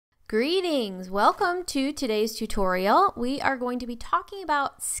Greetings! Welcome to today's tutorial. We are going to be talking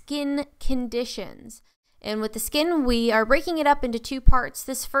about skin conditions. And with the skin, we are breaking it up into two parts.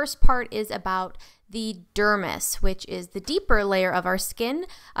 This first part is about the dermis, which is the deeper layer of our skin.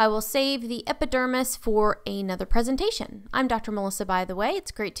 I will save the epidermis for another presentation. I'm Dr. Melissa, by the way.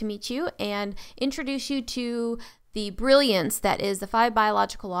 It's great to meet you and introduce you to the brilliance that is the 5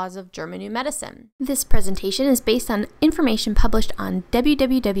 biological laws of German new medicine. This presentation is based on information published on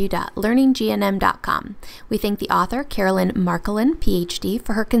www.learninggnm.com. We thank the author, Carolyn Markelin, PhD,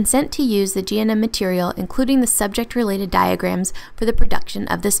 for her consent to use the GNM material, including the subject-related diagrams, for the production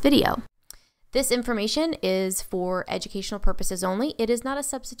of this video. This information is for educational purposes only. It is not a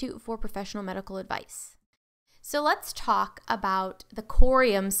substitute for professional medical advice. So let's talk about the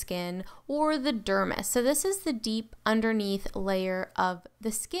corium skin, or the dermis. So this is the deep underneath layer of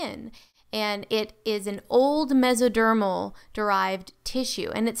the skin, and it is an old mesodermal derived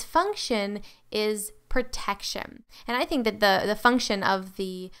tissue, and its function is protection. And I think that the function of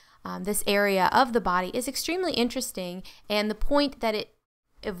this area of the body is extremely interesting, and the point that it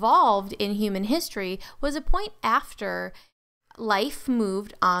evolved in human history was a point after life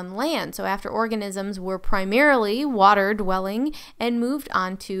moved on land. So after organisms were primarily water-dwelling and moved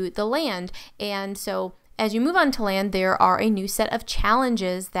onto the land. And so as you move onto land, there are a new set of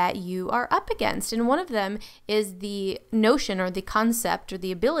challenges that you are up against. And one of them is the notion or the concept or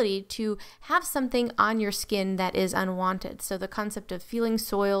the ability to have something on your skin that is unwanted. So the concept of feeling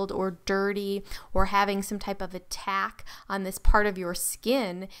soiled or dirty or having some type of attack on this part of your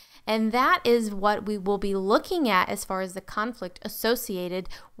skin. And that is what we will be looking at as far as the conflict associated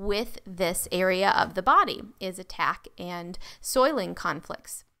with this area of the body, is attack and soiling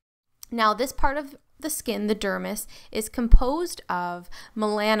conflicts. Now, this part of the skin, the dermis, is composed of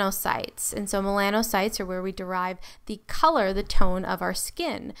melanocytes. And so melanocytes are where we derive the color, the tone of our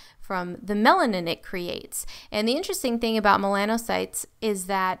skin from the melanin it creates. And the interesting thing about melanocytes is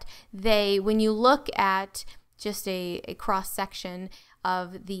that when you look at just a cross-section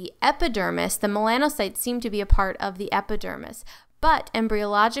of the epidermis, the melanocytes seem to be a part of the epidermis. But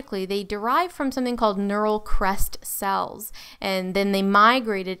embryologically, they derive from something called neural crest cells, and then they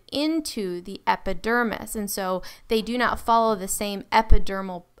migrated into the epidermis, and so they do not follow the same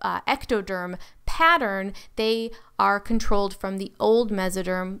epidermal ectoderm pattern. They are controlled from the old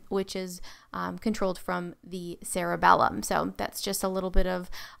mesoderm, which is controlled from the cerebellum. So that's just a little bit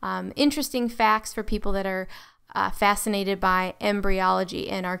of interesting facts for people that are fascinated by embryology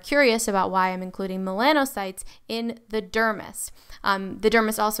and are curious about why I'm including melanocytes in the dermis. The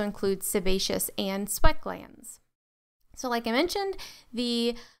dermis also includes sebaceous and sweat glands. So like I mentioned,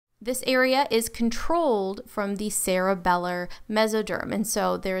 this area is controlled from the cerebellar mesoderm, and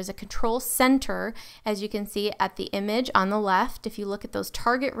so there is a control center, as you can see at the image on the left. If you look at those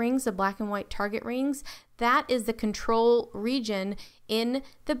target rings, the black and white target rings, that is the control region in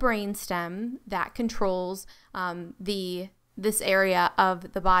the brainstem that controls this area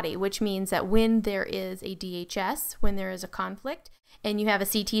of the body, which means that when there is a DHS, when there is a conflict, and you have a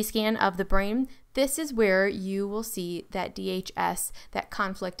CT scan of the brain, this is where you will see that DHS, that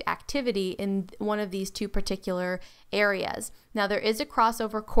conflict activity in one of these two particular areas. Now, there is a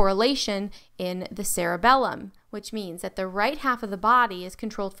crossover correlation in the cerebellum, which means that the right half of the body is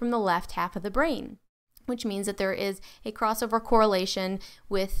controlled from the left half of the brain, which means that there is a crossover correlation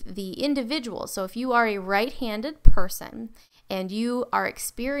with the individual. So if you are a right-handed person and you are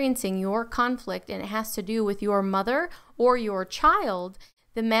experiencing your conflict and it has to do with your mother or your child,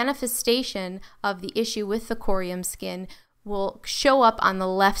 the manifestation of the issue with the corium skin will show up on the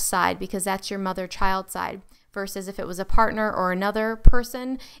left side because that's your mother-child side, versus if it was a partner or another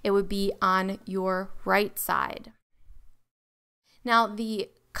person, it would be on your right side. Now, the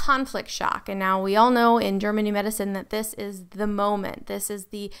conflict shock, and now we all know in German new medicine that this is the moment. This is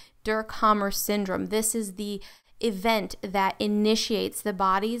the Dirkhammer syndrome. This is the event that initiates the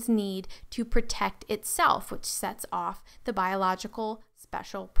body's need to protect itself, which sets off the biological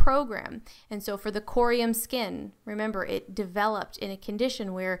special program. And so for the corium skin, remember, it developed in a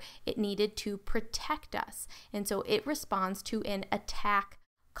condition where it needed to protect us. And so it responds to an attack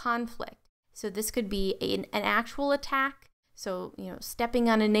conflict. So this could be an actual attack. So, stepping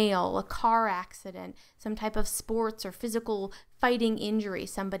on a nail, a car accident, some type of sports or physical fighting injury,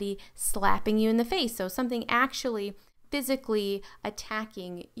 somebody slapping you in the face. So something actually physically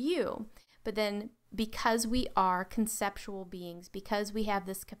attacking you. But then because we are conceptual beings, because we have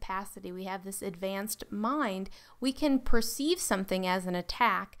this capacity, we have this advanced mind, we can perceive something as an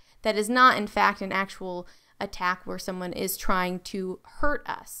attack that is not in fact an actual attack where someone is trying to hurt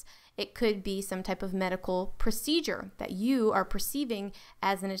us. It could be some type of medical procedure that you are perceiving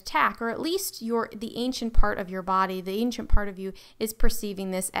as an attack, or at least the ancient part of your body, the ancient part of you is perceiving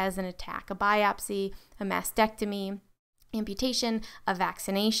this as an attack. A biopsy, a mastectomy, amputation, a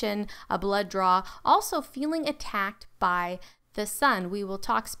vaccination, a blood draw, also feeling attacked by the sun. We will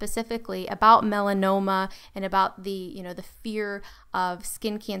talk specifically about melanoma and about the fear of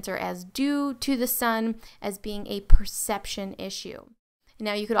skin cancer as due to the sun as being a perception issue.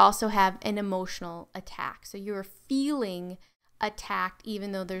 Now, you could also have an emotional attack. So you're feeling attacked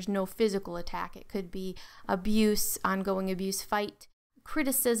even though there's no physical attack. It could be abuse, ongoing abuse, fight,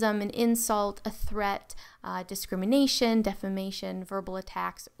 criticism, an insult, a threat, discrimination, defamation, verbal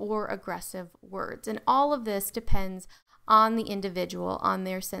attacks, or aggressive words. And all of this depends on the individual, on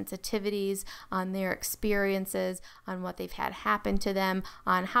their sensitivities, on their experiences, on what they've had happen to them,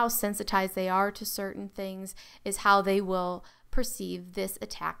 on how sensitized they are to certain things, is how they will perceive this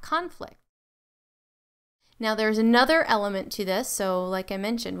attack conflict. Now, there's another element to this. So like I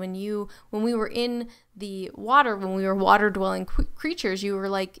mentioned, when we were in the water, when we were water-dwelling creatures, you were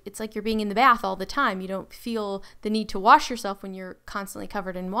like, it's like you're being in the bath all the time. You don't feel the need to wash yourself when you're constantly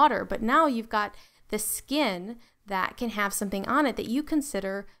covered in water. But now you've got the skin that can have something on it that you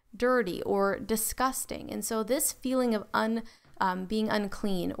consider dirty or disgusting. And so this feeling of being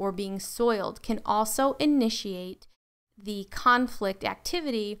unclean or being soiled can also initiate the conflict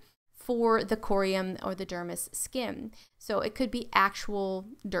activity for the corium or the dermis skin. So it could be actual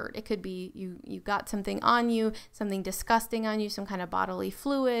dirt. It could be you got something on you, something disgusting on you, some kind of bodily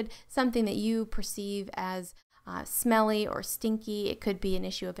fluid, something that you perceive as smelly or stinky. It could be an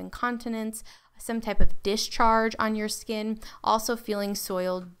issue of incontinence, some type of discharge on your skin, also feeling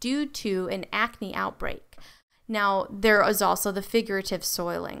soiled due to an acne outbreak. Now, there is also the figurative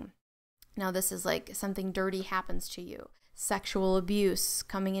soiling. Now, this is like something dirty happens to you. Sexual abuse,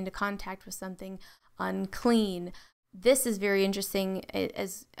 coming into contact with something unclean. This is very interesting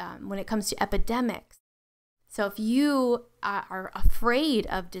as when it comes to epidemics. So if you are afraid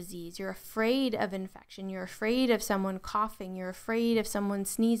of disease, you're afraid of infection, you're afraid of someone coughing, you're afraid of someone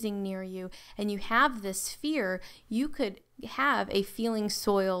sneezing near you, and you have this fear, you could have a feeling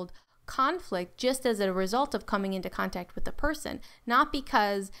soiled conflict just as a result of coming into contact with the person, not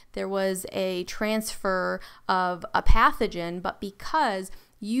because there was a transfer of a pathogen, but because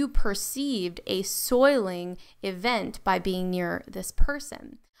you perceived a soiling event by being near this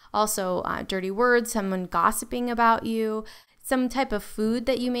person. Also, dirty words, someone gossiping about you, some type of food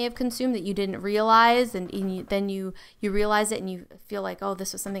that you may have consumed that you didn't realize, and then you realize it and you feel like, oh,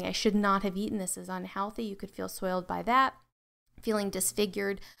 this was something I should not have eaten, this is unhealthy. You could feel soiled by that. Feeling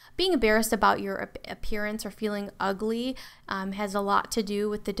disfigured, being embarrassed about your appearance or feeling ugly has a lot to do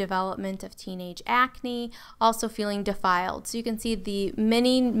with the development of teenage acne. Also feeling defiled. So you can see the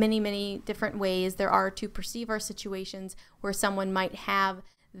many different ways there are to perceive our situations where someone might have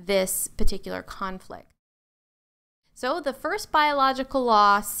this particular conflict. So the first biological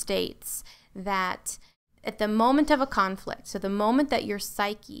law states that at the moment of a conflict, so the moment that your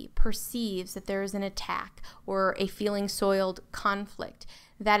psyche perceives that there is an attack or a feeling soiled conflict,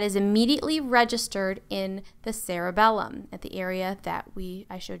 that is immediately registered in the cerebellum, at the area that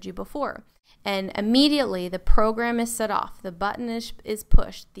I showed you before. And immediately the program is set off, the button is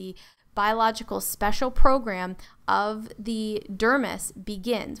pushed, the biological special program of the dermis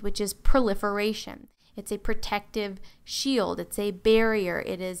begins, which is proliferation. It's a protective shield, it's a barrier,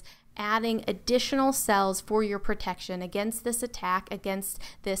 it is adding additional cells for your protection against this attack, against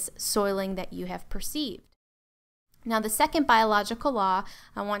this soiling that you have perceived. Now, the second biological law,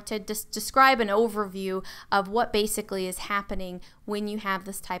 I want to describe an overview of what basically is happening when you have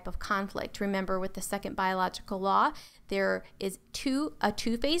this type of conflict. Remember, with the second biological law, there is a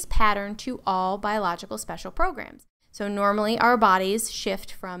two-phase pattern to all biological special programs. So normally our bodies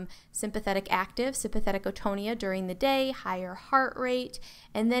shift from sympathetic active, sympathetic otonia during the day, higher heart rate,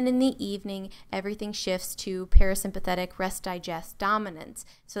 and then in the evening everything shifts to parasympathetic rest digest dominance.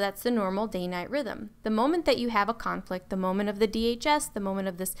 So that's the normal day-night rhythm. The moment that you have a conflict, the moment of the DHS, the moment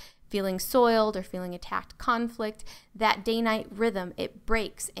of this feeling soiled or feeling attacked conflict, that day-night rhythm, it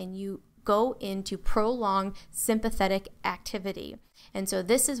breaks and you go into prolonged sympathetic activity. And so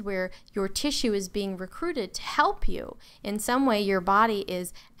this is where your tissue is being recruited to help you. In some way, your body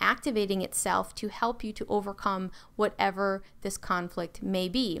is activating itself to help you to overcome whatever this conflict may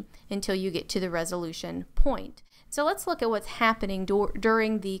be until you get to the resolution point. So let's look at what's happening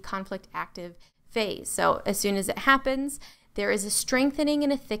during the conflict active phase. So as soon as it happens, there is a strengthening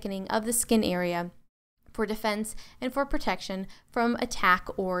and a thickening of the skin area for defense and for protection from attack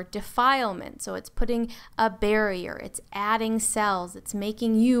or defilement. So it's putting a barrier, it's adding cells, it's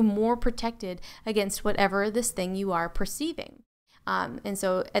making you more protected against whatever this thing you are perceiving. And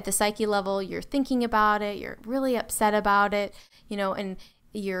so at the psyche level, you're thinking about it, you're really upset about it, and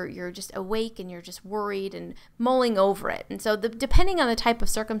you're just awake and you're just worried and mulling over it. And so depending on the type of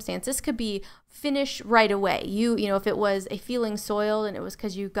circumstance, this could be finish right away. If it was a feeling soiled and it was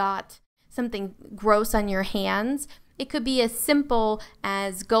because you got something gross on your hands, it could be as simple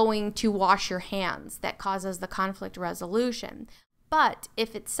as going to wash your hands that causes the conflict resolution. But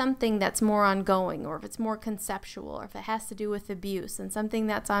if it's something that's more ongoing, or if it's more conceptual, or if it has to do with abuse and something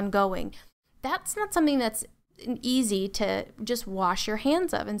that's ongoing, that's not something that's easy to just wash your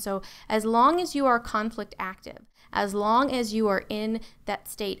hands of. And so as long as you are conflict active, as long as you are in that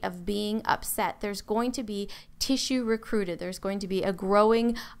state of being upset, there's going to be tissue recruited. There's going to be a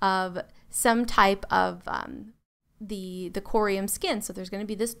growing of some type of the corium skin. So there's going to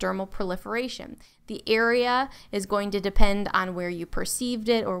be this dermal proliferation. The area is going to depend on where you perceived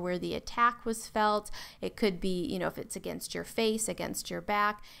it or where the attack was felt. It could be, if it's against your face, against your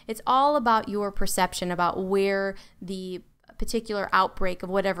back. It's all about your perception about where the particular outbreak of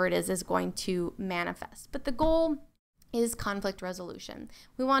whatever it is going to manifest. But the goal is conflict resolution.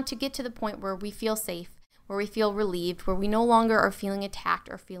 We want to get to the point where we feel safe, where we feel relieved, where we no longer are feeling attacked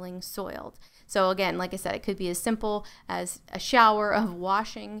or feeling soiled. So again, like I said, it could be as simple as a shower of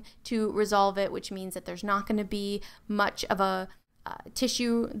washing to resolve it, which means that there's not going to be much of a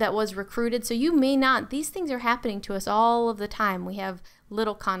tissue that was recruited. So you may not, these things are happening to us all of the time. We have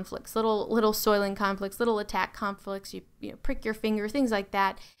little conflicts, little soiling conflicts, little attack conflicts, you prick your finger, things like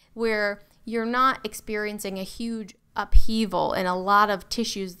that, where you're not experiencing a huge upheaval and a lot of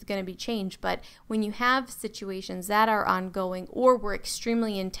tissues going to be changed. But when you have situations that are ongoing or were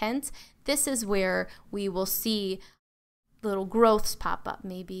extremely intense, this is where we will see little growths pop up.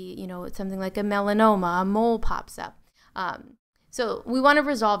 Maybe, it's something like a melanoma, a mole pops up. So we want to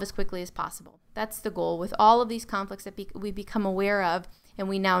resolve as quickly as possible. That's the goal with all of these conflicts that we become aware of. And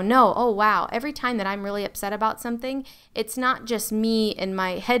we now know, oh, wow, every time that I'm really upset about something, it's not just me and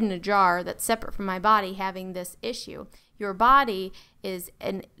my head in a jar that's separate from my body having this issue. Your body is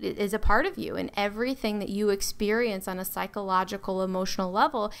a part of you, and everything that you experience on a psychological, emotional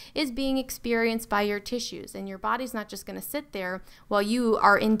level is being experienced by your tissues. And your body's not just going to sit there while you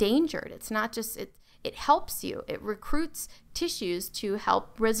are endangered. It's not just, it helps you. It recruits tissues to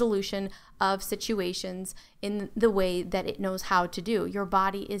help resolution of situations in the way that it knows how to do. Your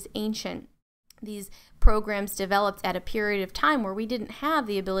body is ancient. These programs developed at a period of time where we didn't have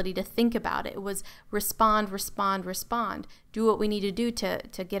the ability to think about it. It was respond, respond, respond. Do what we need to do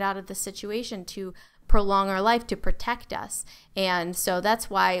to get out of the situation, to prolong our life, to protect us. And so that's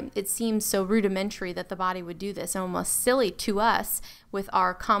why it seems so rudimentary that the body would do this, and almost silly to us with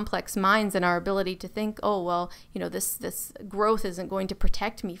our complex minds and our ability to think, oh, well, this growth isn't going to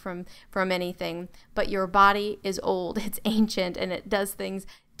protect me from anything. But your body is old, it's ancient, and it does things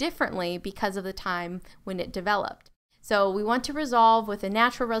differently because of the time when it developed. So we want to resolve with a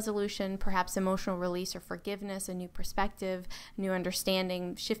natural resolution, perhaps emotional release or forgiveness, a new perspective, new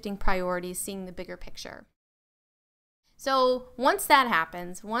understanding, shifting priorities, seeing the bigger picture. So once that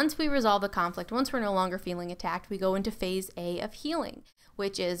happens, once we resolve the conflict, once we're no longer feeling attacked, we go into phase A of healing,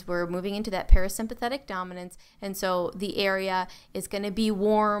 which is we're moving into that parasympathetic dominance. And so the area is going to be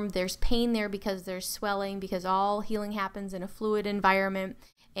warm. There's pain there because there's swelling, because all healing happens in a fluid environment.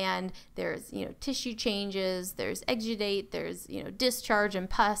 And there's, tissue changes, there's exudate, there's, discharge and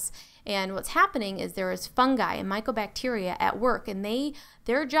pus. And what's happening is there is fungi and mycobacteria at work, and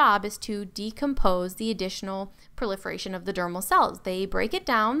their job is to decompose the additional proliferation of the dermal cells. They break it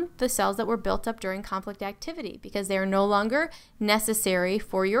down, the cells that were built up during conflict activity, because they are no longer necessary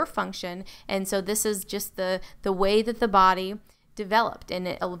for your function. And so this is just the way that the body developed, and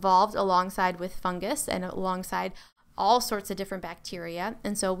it evolved alongside with fungus and alongside all sorts of different bacteria,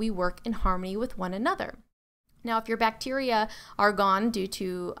 and so we work in harmony with one another. Now, if your bacteria are gone due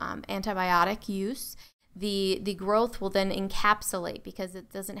to antibiotic use, the growth will then encapsulate because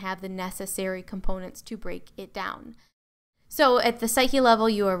it doesn't have the necessary components to break it down. So at the psyche level,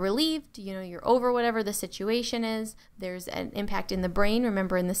 you are relieved, you're over whatever the situation is. There's an impact in the brain,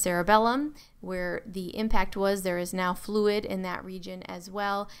 remember in the cerebellum, where the impact was, there is now fluid in that region as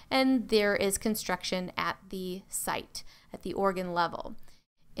well, and there is constriction at the site, at the organ level.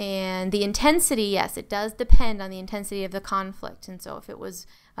 And the intensity, yes, it does depend on the intensity of the conflict. And so if it was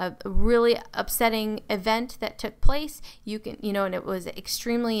a really upsetting event that took place, you can, and it was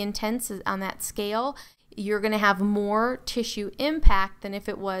extremely intense on that scale, you're going to have more tissue impact than if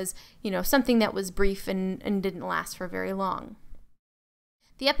it was, something that was brief and didn't last for very long.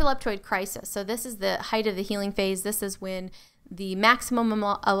 The epileptoid crisis. So this is the height of the healing phase. This is when the maximum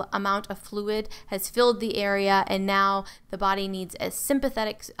amount of fluid has filled the area, and now the body needs a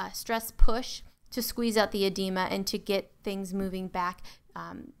sympathetic stress push to squeeze out the edema and to get things moving back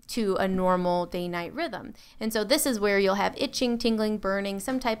to a normal day-night rhythm. And so this is where you'll have itching, tingling, burning,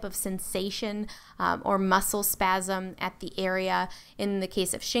 some type of sensation or muscle spasm at the area. In the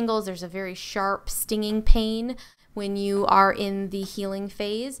case of shingles, there's a very sharp stinging pain when you are in the healing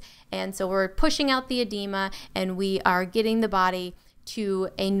phase. And so we're pushing out the edema and we are getting the body to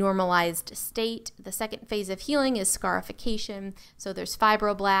a normalized state. The second phase of healing is scarification. So there's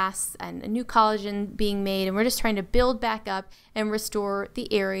fibroblasts and a new collagen being made, and we're just trying to build back up and restore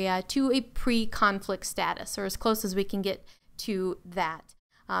the area to a pre-conflict status, or as close as we can get to that.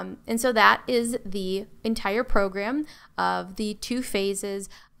 And so that is the entire program of the 2 phases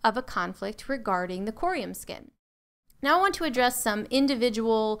of a conflict regarding the corium skin. Now I want to address some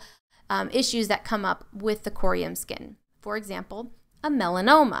individual issues that come up with the corium skin. For example, a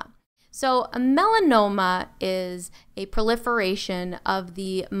melanoma. So a melanoma is a proliferation of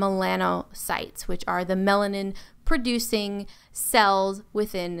the melanocytes, which are the melanin producing cells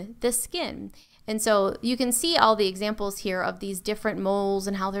within the skin. And so you can see all the examples here of these different moles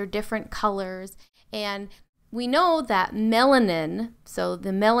and how they're different colors. And we know that melanin, so the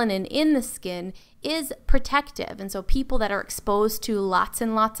melanin in the skin, is protective. And so people that are exposed to lots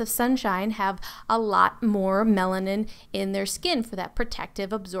and lots of sunshine have a lot more melanin in their skin for that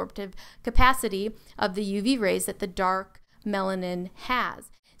protective, absorptive capacity of the UV rays that the dark melanin has.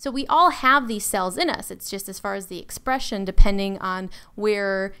 So we all have these cells in us. It's just as far as the expression, depending on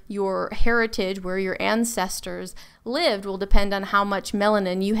where your heritage, where your ancestors lived, will depend on how much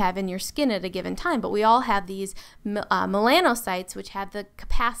melanin you have in your skin at a given time. But we all have these melanocytes, which have the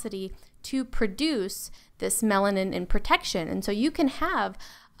capacity to produce this melanin in protection. And so you can have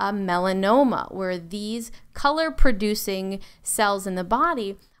a melanoma where these color-producing cells in the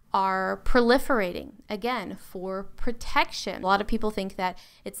body are proliferating, again, for protection. A lot of people think that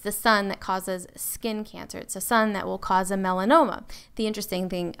it's the sun that causes skin cancer. It's the sun that will cause a melanoma. The interesting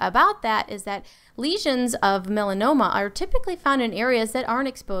thing about that is that lesions of melanoma are typically found in areas that aren't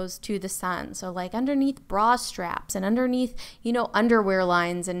exposed to the sun. So like underneath bra straps and underneath, underwear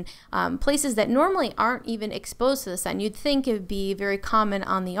lines and places that normally aren't even exposed to the sun. You'd think it would be very common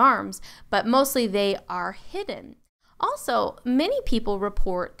on the arms, but mostly they are hidden. Also, many people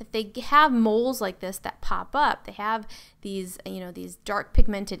report that they have moles like this that pop up. They have these, these dark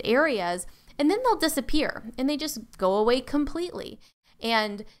pigmented areas, and then they'll disappear and they just go away completely.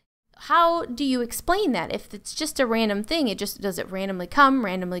 And how do you explain that? If it's just a random thing, does it randomly come,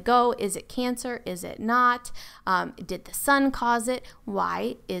 randomly go? Is it cancer? Is it not? Did the sun cause it?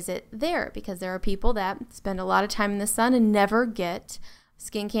 Why is it there? Because there are people that spend a lot of time in the sun and never get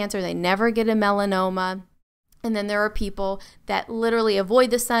skin cancer. They never get a melanoma. And then there are people that literally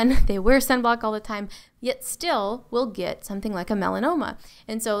avoid the sun, they wear sunblock all the time, yet still will get something like a melanoma.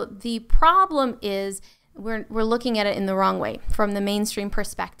 And so the problem is we're looking at it in the wrong way from the mainstream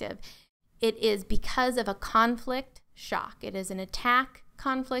perspective. It is because of a conflict shock. It is an attack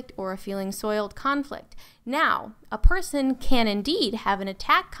conflict or a feeling soiled conflict. Now, a person can indeed have an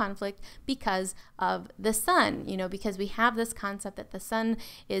attack conflict because of the sun, because we have this concept that the sun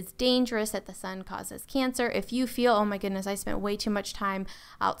is dangerous, that the sun causes cancer. If you feel, oh my goodness, I spent way too much time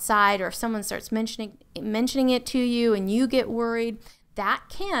outside, or if someone starts mentioning it to you and you get worried, that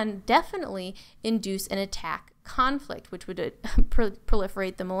can definitely induce an attack conflict, which would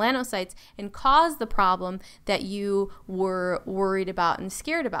proliferate the melanocytes and cause the problem that you were worried about and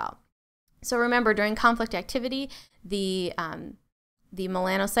scared about. So remember, during conflict activity, the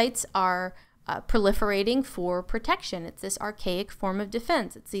melanocytes are proliferating for protection. It's this archaic form of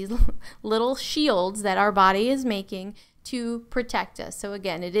defense. It's these little shields that our body is making to protect us. So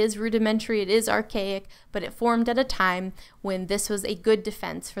again, it is rudimentary, it is archaic, but it formed at a time when this was a good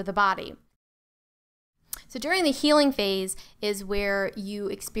defense for the body. So during the healing phase is where you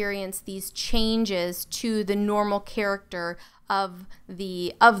experience these changes to the normal character of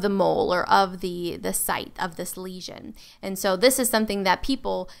the mole or of the site of this lesion. And so this is something that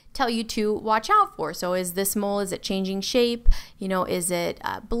people tell you to watch out for. So is this mole, is it changing shape? Is it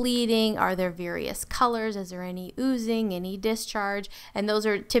bleeding? Are there various colors? Is there any oozing, any discharge? And those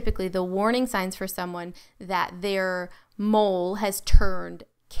are typically the warning signs for someone that their mole has turned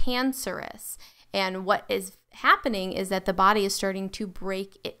cancerous. And what is happening is that the body is starting to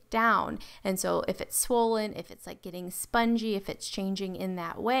break it down. And so if it's swollen, if it's like getting spongy, if it's changing in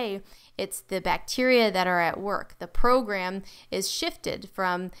that way, it's the bacteria that are at work. The program is shifted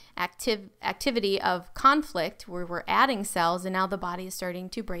from activity of conflict, where we're adding cells, and now the body is starting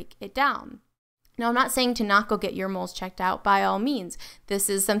to break it down. Now, I'm not saying to not go get your moles checked out. By all means. This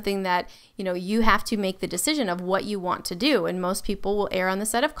is something that, you have to make the decision of what you want to do. And most people will err on the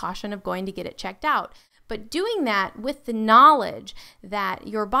side of caution of going to get it checked out. But doing that with the knowledge that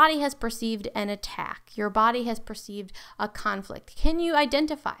your body has perceived an attack, your body has perceived a conflict. Can you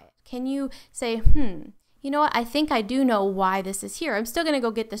identify it? Can you say, you know what, I think I do know why this is here. I'm still going to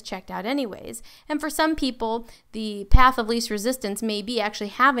go get this checked out anyways. And for some people, the path of least resistance may be actually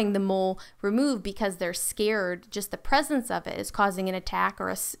having the mole removed because they're scared. Just the presence of it is causing an attack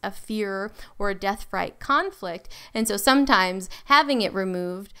or a fear or a death fright conflict. And so sometimes having it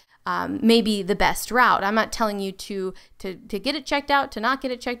removed may be the best route. I'm not telling you to get it checked out, to not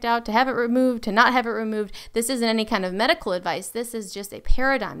get it checked out, to have it removed, to not have it removed. This isn't any kind of medical advice. This is just a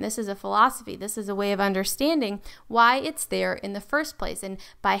paradigm. This is a philosophy. This is a way of understanding why it's there in the first place. And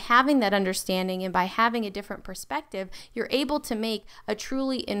by having that understanding and by having a different perspective, you're able to make a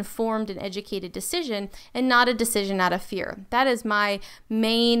truly informed and educated decision, and not a decision out of fear. That is my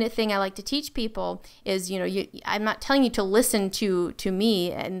main thing I like to teach people is, I'm not telling you to listen to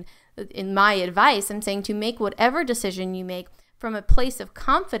me and in my advice. I'm saying to make whatever decision you make from a place of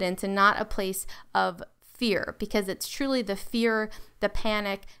confidence and not a place of fear, because it's truly the fear, the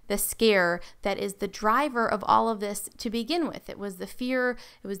panic, the scare that is the driver of all of this to begin with. It was the fear,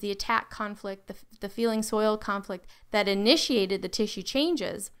 it was the attack conflict, the feeling soiled conflict that initiated the tissue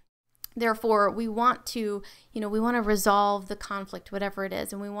changes. Therefore, we want to, resolve the conflict, whatever it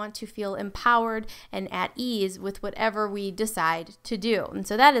is, and we want to feel empowered and at ease with whatever we decide to do. And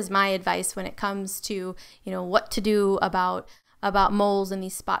so that is my advice when it comes to, what to do about moles and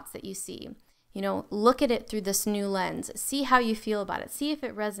these spots that you see. Look at it through this new lens. See how you feel about it. See if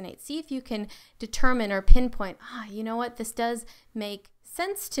it resonates. See if you can determine or pinpoint, you know what, this does make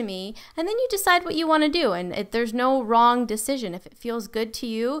sense to me, and then you decide what you want to do. And there's no wrong decision. If it feels good to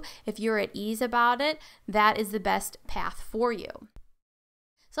you, if you're at ease about it, that is the best path for you.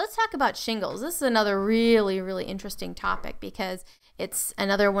 So let's talk about shingles. This is another really, really interesting topic because it's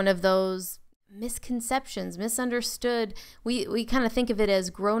another one of those misconceptions, misunderstood. We kind of think of it as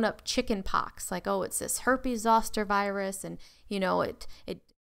grown-up chicken pox, like, oh, it's this herpes zoster virus, and it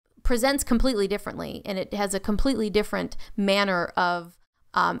presents completely differently, and it has a completely different manner of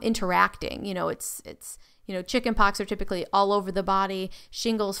interacting. Chicken pox are typically all over the body.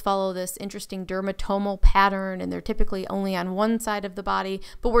 Shingles follow this interesting dermatomal pattern, and they're typically only on one side of the body,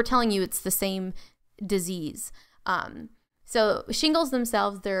 but we're telling you it's the same disease. So shingles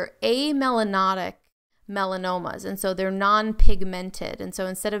themselves, they're amelanotic melanomas, and so they're non-pigmented. And so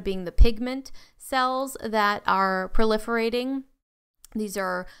instead of being the pigment cells that are proliferating, these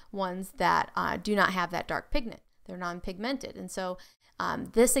are ones that do not have that dark pigment. They're non-pigmented. And so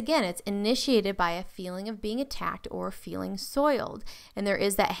this, again, it's initiated by a feeling of being attacked or feeling soiled. And there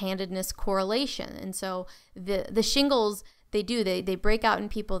is that handedness correlation. And so the shingles, they break out in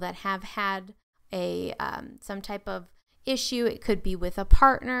people that have had some type of issue. It could be with a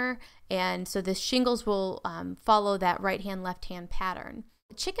partner. And so the shingles will follow that right-hand, left-hand pattern.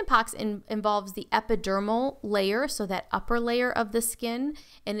 Chickenpox involves the epidermal layer, so that upper layer of the skin,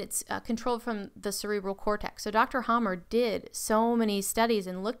 and it's controlled from the cerebral cortex. So Dr. Hammer did so many studies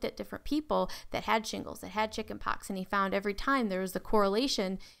and looked at different people that had shingles, that had chickenpox, and he found every time there was the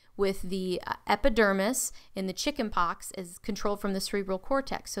correlation with the epidermis in the chickenpox is controlled from the cerebral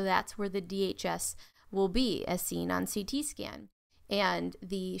cortex. So that's where the DHS will be, as seen on CT scan. And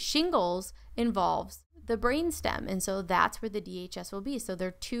the shingles involves the brainstem, and so that's where the DHS will be. So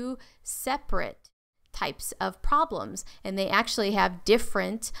they're two separate types of problems, and they actually have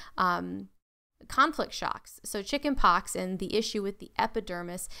different conflict shocks. So chickenpox and the issue with the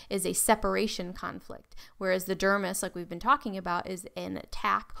epidermis is a separation conflict, whereas the dermis, like we've been talking about, is an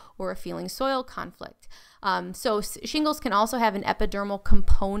attack or a feeling soil conflict. So shingles can also have an epidermal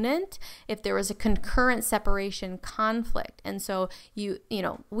component if there was a concurrent separation conflict. And so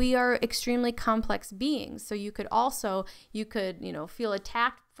we are extremely complex beings. So you could feel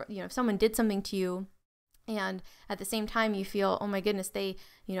attacked if someone did something to you, and at the same time you feel, oh my goodness, I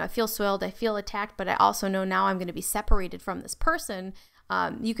feel soiled, I feel attacked, but I also know now I'm going to be separated from this person.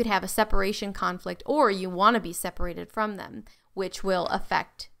 You could have a separation conflict, or you want to be separated from them, which will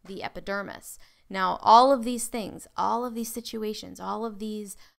affect the epidermis. Now, all of these things, all of these situations, all of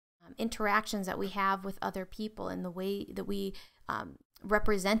these interactions that we have with other people and the way that we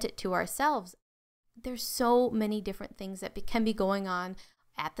represent it to ourselves, there's so many different things that can be going on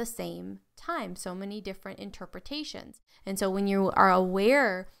at the same time, so many different interpretations. And so when you are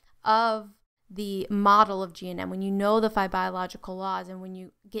aware of the model of GNM, when you know the 5 biological laws, and when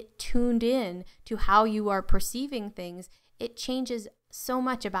you get tuned in to how you are perceiving things, it changes so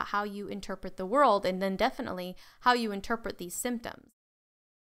much about how you interpret the world, and then definitely how you interpret these symptoms.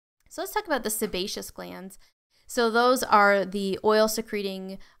 So let's talk about the sebaceous glands. So those are the oil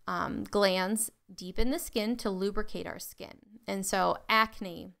secreting glands deep in the skin to lubricate our skin. And so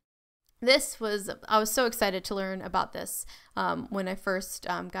acne, I was so excited to learn about this when I first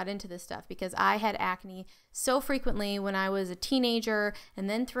got into this stuff, because I had acne so frequently when I was a teenager, and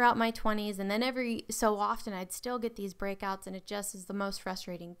then throughout my 20s, and then every so often I'd still get these breakouts, and it just is the most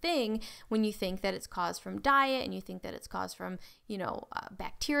frustrating thing when you think that it's caused from diet, and you think that it's caused from,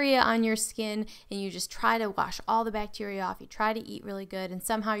 bacteria on your skin, and you just try to wash all the bacteria off, you try to eat really good, and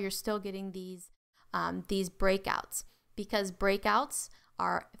somehow you're still getting these breakouts, because breakouts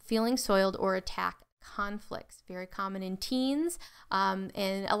are feeling soiled or attack conflicts, very common in teens, and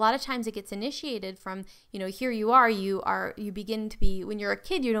a lot of times it gets initiated from, here you begin to be, when you're a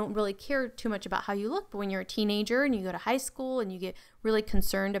kid, you don't really care too much about how you look, but when you're a teenager and you go to high school and you get really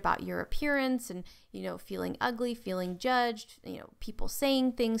concerned about your appearance and, feeling ugly, feeling judged, people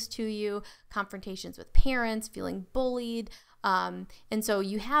saying things to you, confrontations with parents, feeling bullied. And so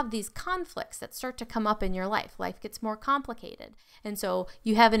you have these conflicts that start to come up in your life. Life gets more complicated. And so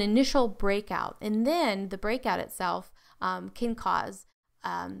you have an initial breakout, and then the breakout itself can cause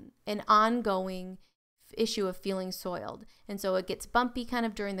an ongoing issue of feeling soiled. And so it gets bumpy kind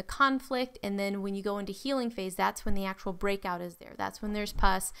of during the conflict, and then when you go into healing phase, that's when the actual breakout is there. That's when there's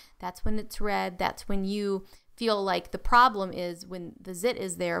pus, that's when it's red, that's when you feel like the problem is when the zit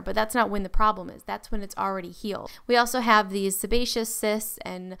is there, but that's not when the problem is. That's when it's already healed. We also have these sebaceous cysts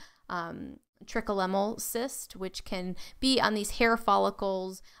and tricholemal cyst, which can be on these hair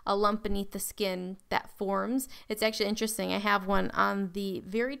follicles, a lump beneath the skin that forms. It's actually interesting. I have one on the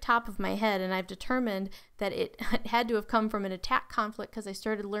very top of my head, and I've determined that it had to have come from an attack conflict, because I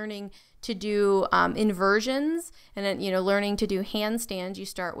started learning to do inversions, and then, learning to do handstands. You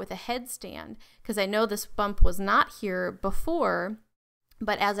start with a headstand, because I know this bump was not here before,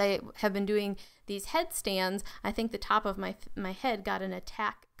 but as I have been doing these headstands, I think the top of my head got an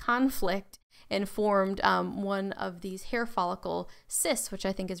attack conflict and formed one of these hair follicle cysts, which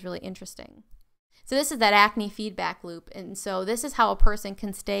I think is really interesting. So this is that acne feedback loop, and so this is how a person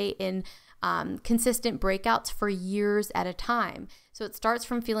can stay in consistent breakouts for years at a time. So it starts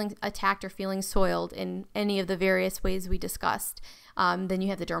from feeling attacked or feeling soiled in any of the various ways we discussed. Then you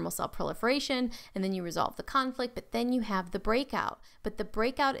have the dermal cell proliferation, and then you resolve the conflict, but then you have the breakout. But the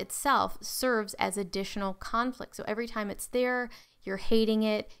breakout itself serves as additional conflict. So every time it's there, you're hating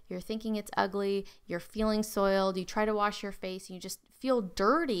it, you're thinking it's ugly, you're feeling soiled, you try to wash your face, and you just feel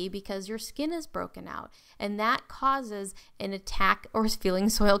dirty because your skin is broken out. And that causes an attack or feeling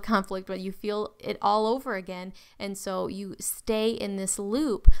soiled conflict where you feel it all over again. And so you stay in this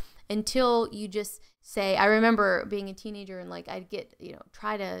loop until you just say, I remember being a teenager and I'd get,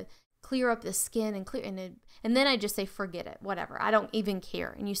 try to clear up the skin and then I just say, forget it, whatever, I don't even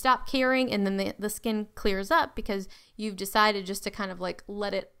care. And you stop caring, and then the skin clears up because you've decided just to kind of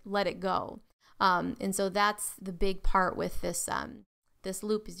let it go. And so that's the big part with this this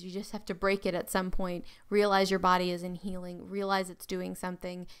loop, is you just have to break it at some point, realize your body is in healing, realize it's doing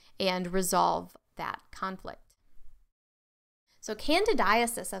something, and resolve that conflict. So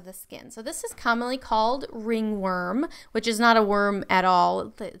candidiasis of the skin. So this is commonly called ringworm, which is not a worm at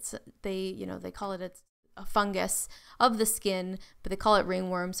all. They call it a fungus of the skin, but they call it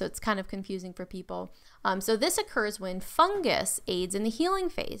ringworm, so it's kind of confusing for people. So this occurs when fungus aids in the healing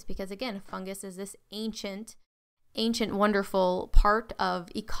phase, because again, fungus is this ancient, wonderful part of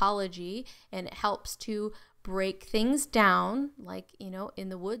ecology, and it helps to break things down, in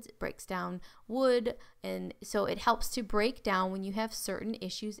the woods, it breaks down wood, and so it helps to break down when you have certain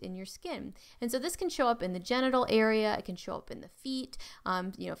issues in your skin. And so this can show up in the genital area, it can show up in the feet,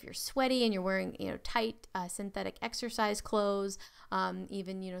 if you're sweaty and you're wearing, tight synthetic exercise clothes,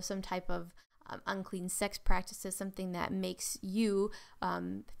 even, some type of unclean sex practices, something that makes you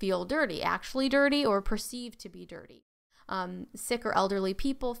feel dirty, actually dirty or perceived to be dirty. Sick or elderly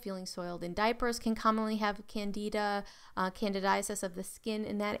people feeling soiled in diapers can commonly have candidiasis of the skin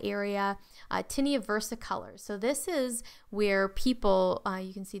in that area. Tinea versicolor. So this is where people,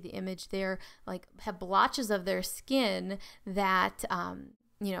 you can see the image there, have blotches of their skin that,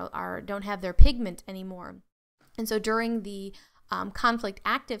 don't have their pigment anymore. And so during the conflict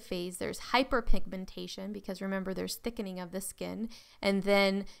active phase, there's hyperpigmentation, because remember, there's thickening of the skin, and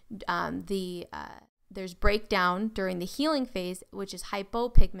then the there's breakdown during the healing phase, which is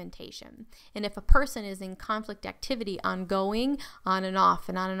hypopigmentation. And if a person is in conflict activity ongoing, on and off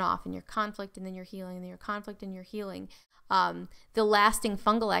and on and off, and you're conflict and then you're healing, and then you're conflict and you're healing, the lasting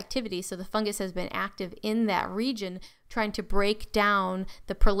fungal activity, so the fungus has been active in that region, trying to break down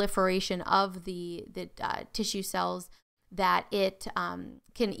the proliferation of the tissue cells, that it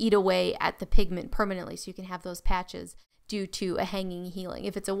can eat away at the pigment permanently, so you can have those patches due to a hanging healing.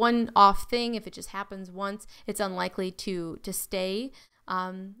 If it's a one-off thing, if it just happens once, it's unlikely to stay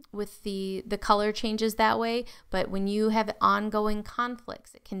with the color changes that way. But when you have ongoing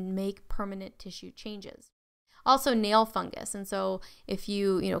conflicts, it can make permanent tissue changes. Also, nail fungus. And so if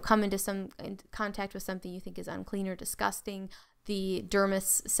you come into contact with something you think is unclean or disgusting, the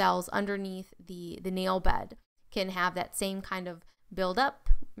dermis cells underneath the nail bed can have that same kind of buildup.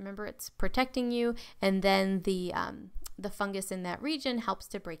 Remember, it's protecting you, and then the fungus in that region helps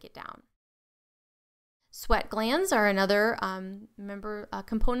to break it down. Sweat glands are another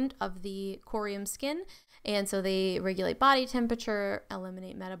component of the corium skin, and so they regulate body temperature,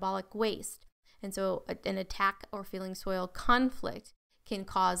 eliminate metabolic waste. And so an attack or feeling soil conflict can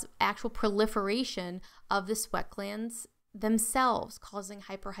cause actual proliferation of the sweat glands themselves, causing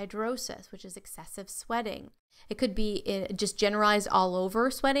hyperhidrosis, which is excessive sweating. It could be just generalized all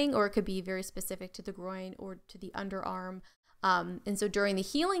over sweating, or it could be very specific to the groin or to the underarm. And so during the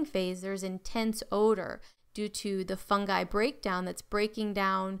healing phase, there's intense odor due to the fungi breakdown that's breaking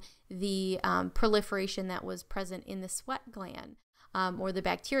down the proliferation that was present in the sweat gland. Or the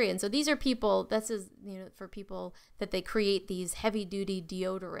bacteria. And so these are people, this is, for people that they create these heavy duty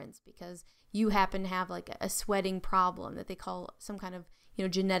deodorants because you happen to have like a sweating problem that they call some kind of,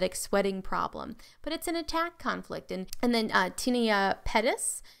 genetic sweating problem. But it's an attack conflict. And then tinea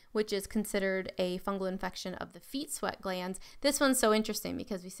pedis, which is considered a fungal infection of the feet sweat glands. This one's so interesting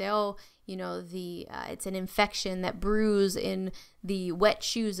because we say, it's an infection that brews in the wet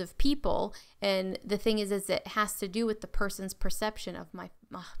shoes of people. And the thing is it has to do with the person's perception of my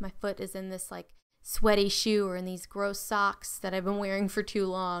foot is in this like sweaty shoe or in these gross socks that I've been wearing for too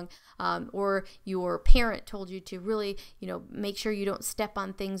long. Or your parent told you to really, make sure you don't step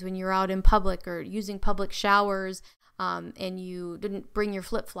on things when you're out in public or using public showers. And you didn't bring your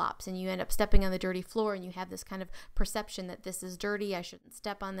flip-flops and you end up stepping on the dirty floor, and you have this kind of perception that this is dirty, I shouldn't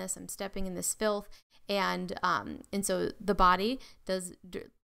step on this, I'm stepping in this filth. And so the body does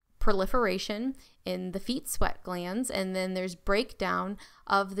proliferation in the feet sweat glands, and then there's breakdown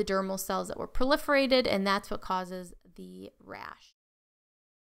of the dermal cells that were proliferated, and that's what causes the rash.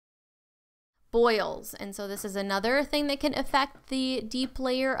 Boils, and so this is another thing that can affect the deep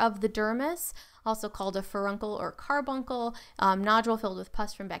layer of the dermis, also called a furuncle or carbuncle, nodule filled with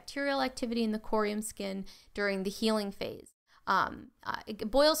pus from bacterial activity in the corium skin during the healing phase.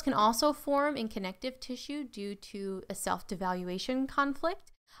 Boils can also form in connective tissue due to a self-devaluation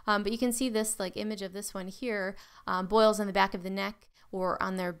conflict, but you can see this like image of this one here. Boils on the back of the neck or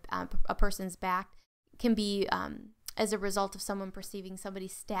on a person's back can be as a result of someone perceiving somebody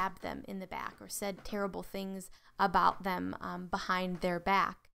stabbed them in the back or said terrible things about them behind their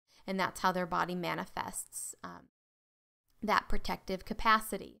back. And that's how their body manifests that protective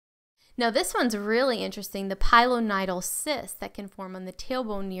capacity. Now this one's really interesting, the pilonidal cyst that can form on the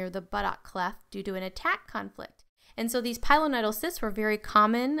tailbone near the buttock cleft due to an attack conflict. And so these pilonidal cysts were very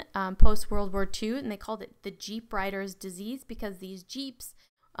common post-World War II, and they called it the Jeep rider's disease because these Jeeps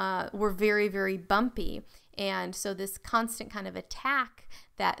were very, very bumpy. And so this constant kind of attack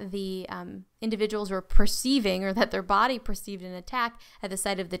that the individuals were perceiving, or that their body perceived an attack at the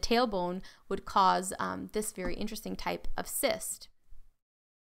site of the tailbone, would cause this very interesting type of cyst.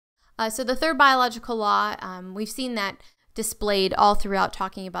 So the third biological law, we've seen that displayed all throughout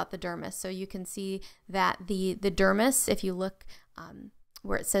talking about the dermis. So you can see that the dermis, if you look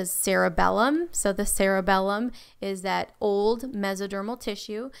where it says cerebellum, so the cerebellum is that old mesodermal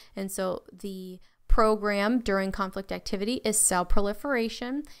tissue, and so the program during conflict activity is cell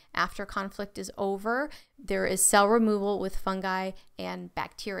proliferation. After conflict is over, there is cell removal with fungi and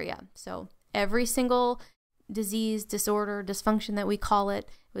bacteria. So every single disease, disorder, dysfunction that we call it,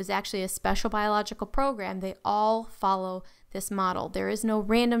 was actually a special biological program. They all follow this model. There is no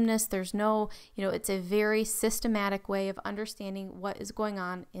randomness. There's no, it's a very systematic way of understanding what is going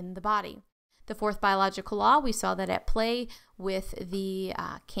on in the body. The fourth biological law, we saw that at play with the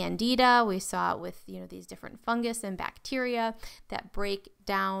candida. We saw it with these different fungus and bacteria that break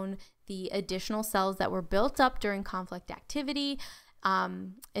down the additional cells that were built up during conflict activity.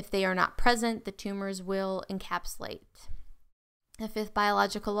 If they are not present, the tumors will encapsulate. The fifth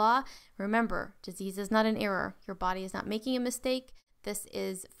biological law, remember, disease is not an error. Your body is not making a mistake. This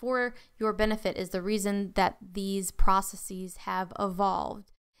is for your benefit, is the reason that these processes have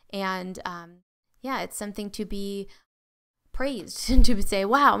evolved. And yeah, it's something to be praised, to say,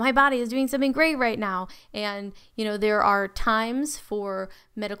 wow, my body is doing something great right now. And, you know, there are times for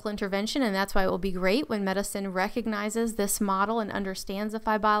medical intervention, and that's why it will be great when medicine recognizes this model and understands the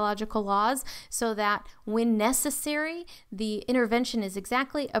 5 biological laws, so that when necessary, the intervention is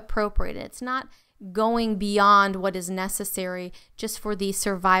exactly appropriate. It's not going beyond what is necessary just for the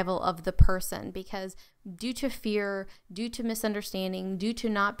survival of the person, because due to fear, due to misunderstanding, due to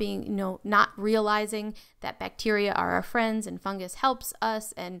not being, not realizing that bacteria are our friends and fungus helps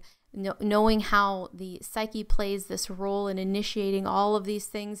us, and knowing how the psyche plays this role in initiating all of these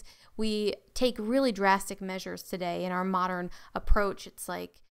things, we take really drastic measures today in our modern approach. It's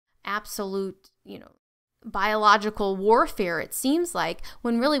like absolute, biological warfare, it seems like,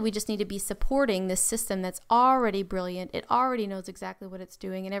 when really we just need to be supporting this system that's already brilliant. It already knows exactly what it's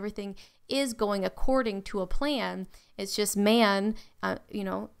doing, and everything is going according to a plan. It's just man,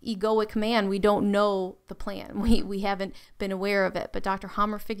 egoic man, we don't know the plan. We haven't been aware of it, but Dr.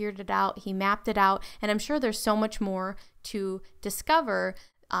 Hammer figured it out. He mapped it out, and I'm sure there's so much more to discover.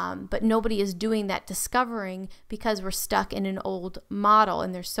 But nobody is doing that discovering because we're stuck in an old model,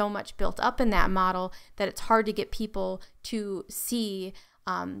 and there's so much built up in that model that it's hard to get people to see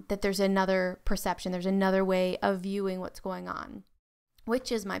that there's another perception, there's another way of viewing what's going on,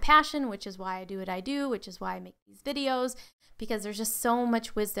 which is my passion, which is why I do what I do, which is why I make these videos, because there's just so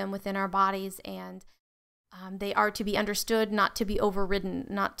much wisdom within our bodies, and they are to be understood, not to be overridden,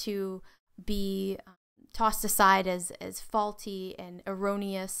 not to be tossed aside as faulty and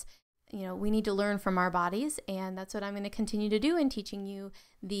erroneous. We need to learn from our bodies, and that's what I'm going to continue to do in teaching you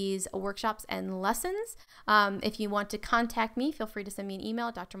these workshops and lessons. If you want to contact me, feel free to send me an email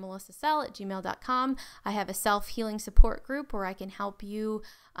at drmelissasell@gmail.com. I have a self-healing support group where I can help you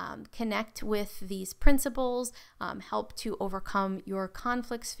connect with these principles, help to overcome your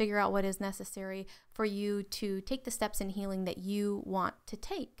conflicts, figure out what is necessary for you to take the steps in healing that you want to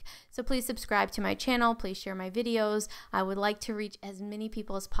take. So please subscribe to my channel. Please share my videos. I would like to reach as many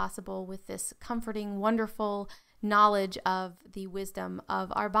people as possible with this comforting, wonderful knowledge of the wisdom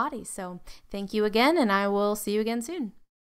of our bodies. So thank you again, and I will see you again soon.